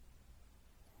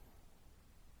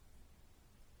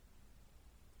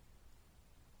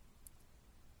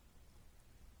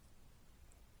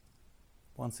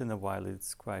once in a while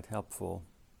it's quite helpful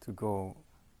to go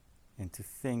and to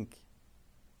think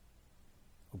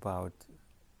about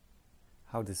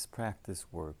how this practice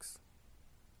works,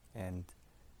 and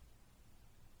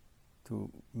to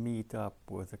meet up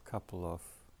with a couple of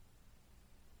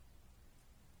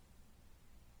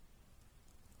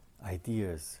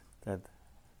ideas that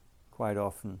quite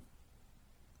often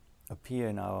appear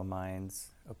in our minds,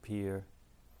 appear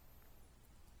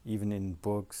even in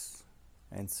books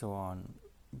and so on,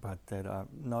 but that are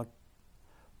not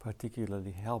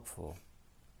particularly helpful,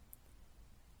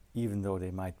 even though they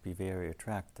might be very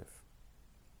attractive.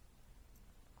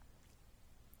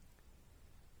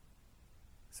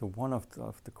 So one of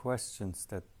the questions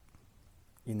that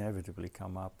inevitably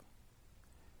come up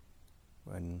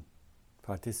when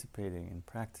participating in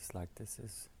practice like this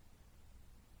is,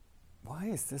 why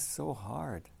is this so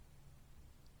hard?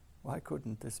 Why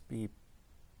couldn't this be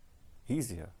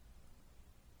easier?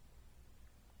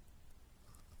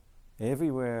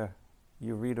 Everywhere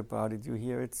you read about it, you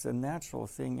hear it's a natural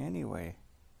thing anyway.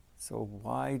 So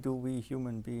why do we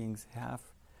human beings have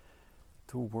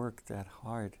to work that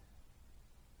hard?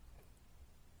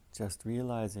 Just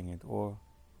realizing it, or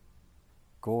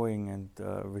going and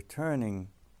returning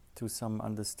to some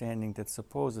understanding that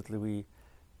supposedly we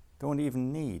don't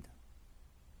even need.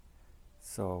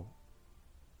 So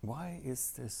why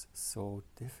is this so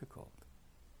difficult?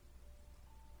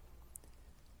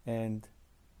 And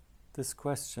this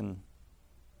question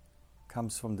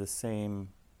comes from the same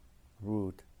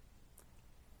root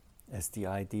as the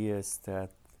ideas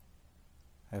that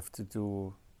have to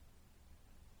do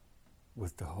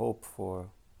with the hope for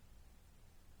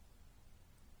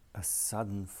a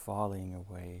sudden falling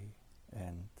away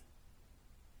and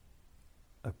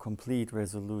a complete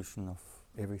resolution of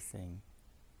everything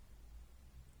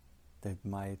that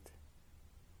might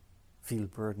feel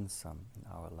burdensome in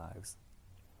our lives.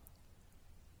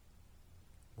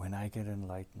 When I get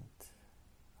enlightened,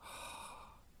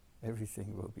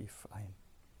 everything will be fine.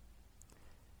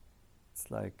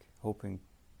 It's like hoping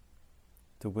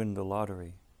to win the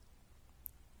lottery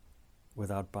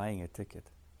without buying a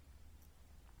ticket.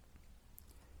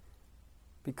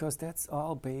 Because that's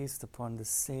all based upon the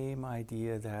same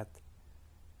idea that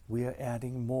we are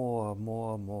adding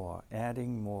more,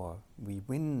 adding more. We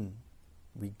win,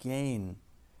 we gain.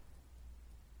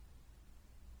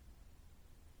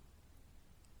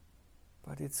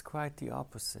 But it's quite the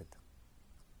opposite.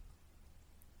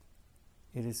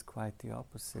 It is quite the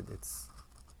opposite.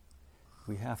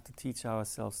 We have to teach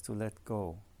ourselves to let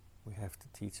go. We have to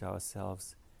teach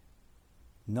ourselves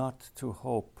not to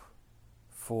hope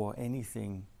for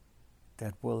anything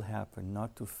that will happen,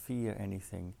 not to fear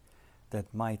anything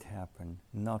that might happen,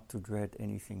 not to dread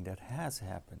anything that has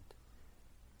happened.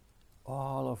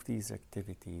 All of these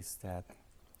activities that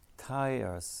tie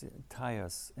us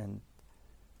and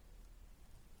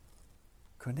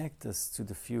connect us to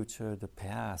the future, the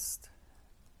past,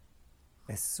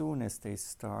 as soon as they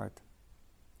start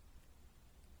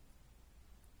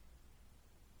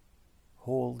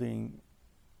holding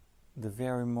the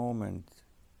very moment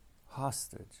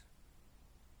hostage,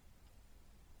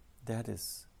 that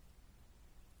is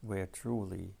where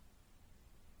truly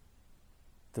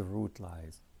the root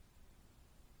lies.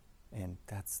 And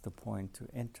that's the point to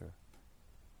enter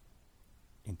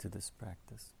into this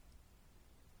practice.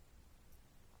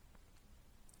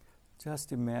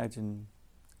 Just imagine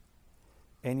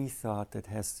any thought that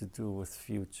has to do with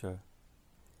future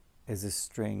as a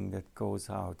string that goes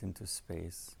out into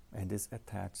space and is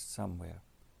attached somewhere.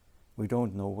 We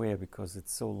don't know where because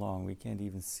it's so long we can't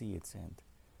even see its end.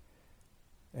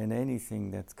 And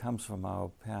anything that comes from our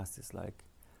past is like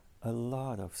a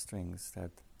lot of strings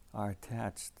that are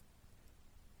attached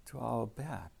to our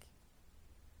back.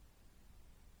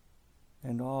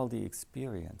 And all the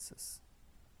experiences.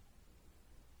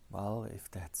 Well, if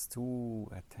that's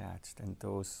too attached and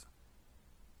those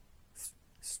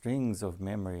strings of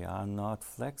memory are not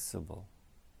flexible,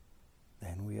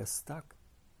 then we are stuck.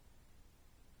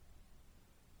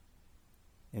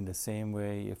 In the same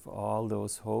way, if all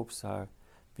those hopes are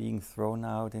being thrown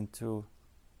out into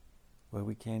where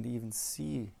we can't even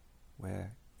see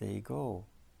where they go,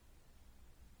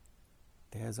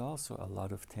 there's also a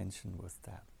lot of tension with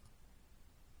that.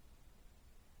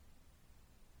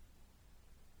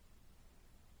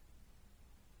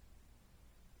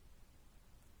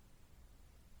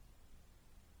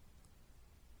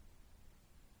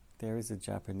 There is a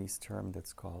Japanese term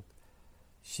that's called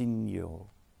shinryo,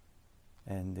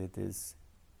 and it is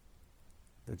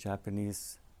the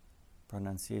Japanese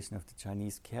pronunciation of the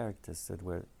Chinese characters that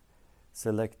were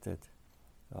selected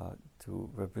to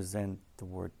represent the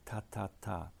word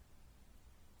ta-ta-ta.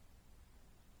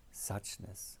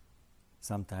 suchness,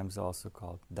 sometimes also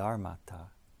called dharmata.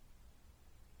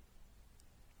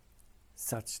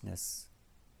 Suchness.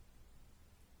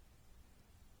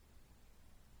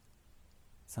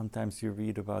 Sometimes you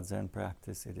read about Zen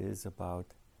practice, it is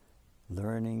about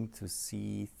learning to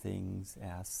see things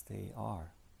as they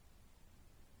are,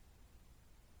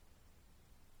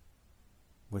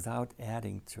 without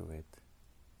adding to it,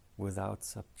 without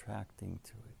subtracting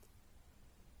to it,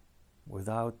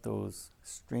 without those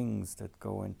strings that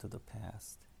go into the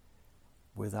past,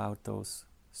 without those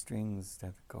strings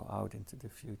that go out into the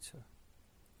future.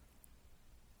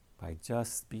 By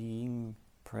just being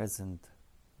present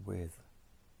with,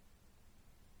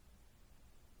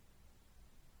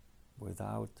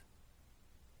 without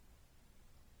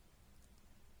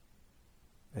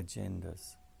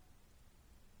agendas,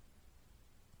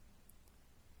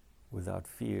 without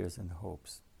fears and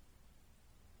hopes.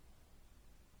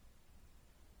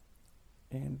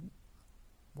 And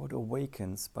what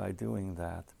awakens by doing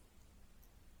that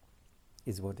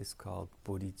is what is called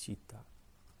bodhicitta,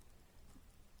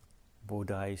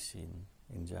 Bodaishin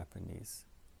in Japanese.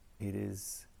 It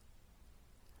is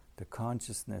the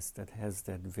consciousness that has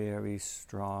that very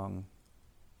strong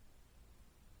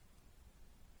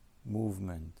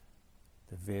movement,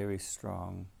 the very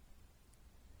strong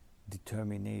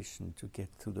determination to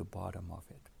get to the bottom of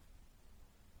it.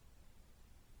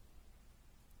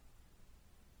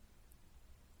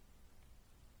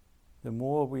 The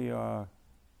more we are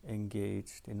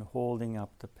engaged in holding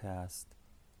up the past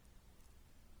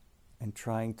and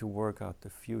trying to work out the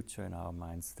future in our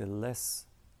minds, the less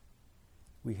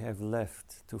we have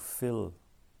left to fill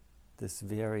this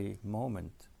very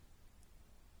moment,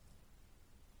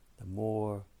 the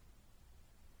more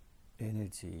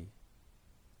energy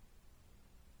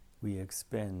we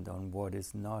expend on what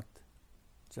is not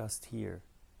just here,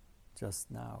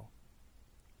 just now,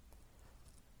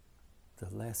 the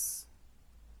less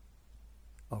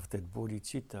of that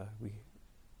bodhicitta we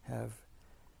have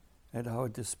at our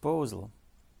disposal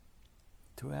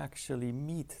to actually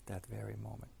meet that very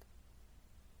moment.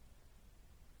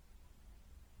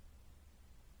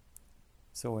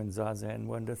 So in Zazen,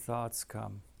 when the thoughts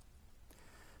come,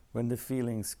 when the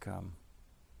feelings come,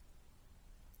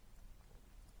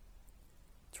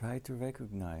 try to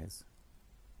recognize,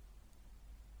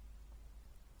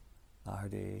 are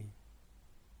they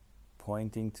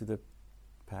pointing to the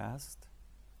past?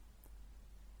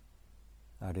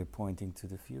 Are they pointing to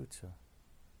the future?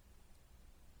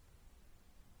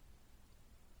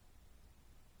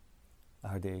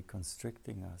 Are they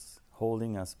constricting us,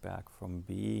 holding us back from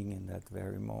being in that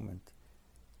very moment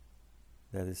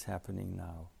that is happening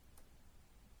now?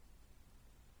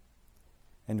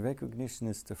 And recognition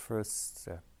is the first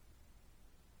step.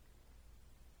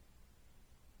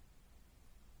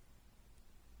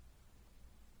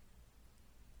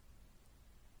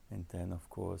 And then, of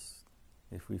course,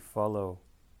 if we follow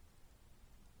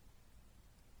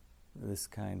this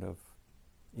kind of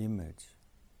image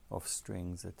of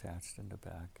strings attached in the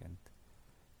back and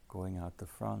going out the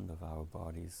front of our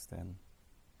bodies, then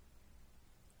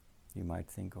you might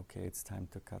think, okay, it's time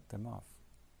to cut them off.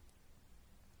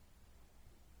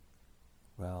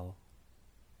 Well,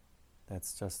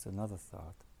 that's just another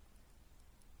thought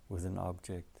with an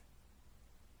object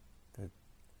that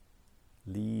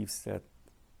leaves that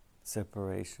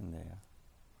separation there.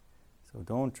 So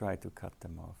don't try to cut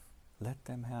them off. Let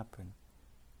them happen.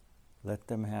 Let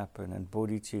them happen, and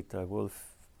bodhicitta will,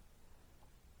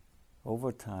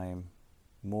 over time,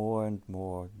 more and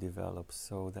more develop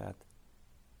so that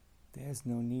there is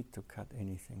no need to cut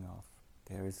anything off.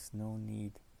 There is no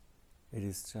need. It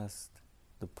is just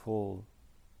the pull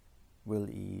will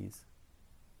ease,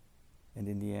 and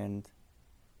in the end,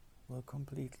 we'll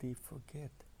completely forget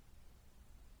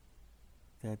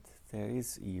that there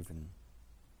is even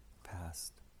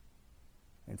past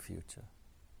and future.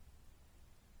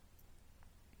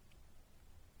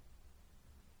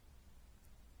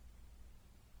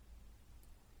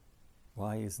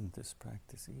 Why isn't this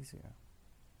practice easier?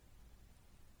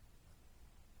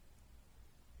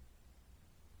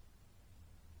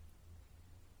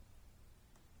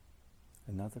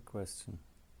 Another question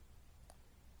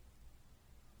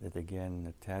that again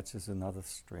attaches another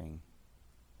string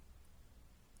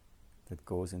that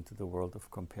goes into the world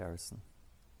of comparison.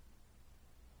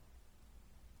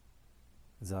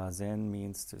 Zazen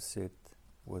means to sit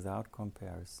without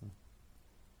comparison,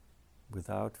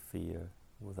 without fear,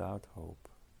 without hope,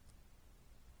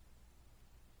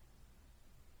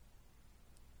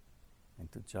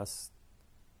 and to just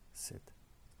sit,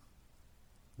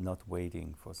 not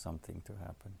waiting for something to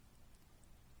happen.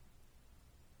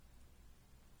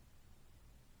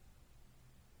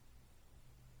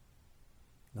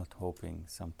 not hoping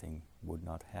something would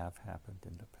not have happened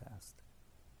in the past.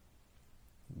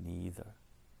 Neither.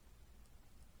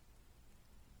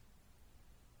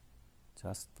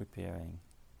 Just preparing,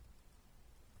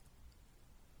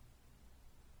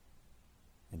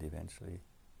 and eventually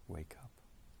wake up.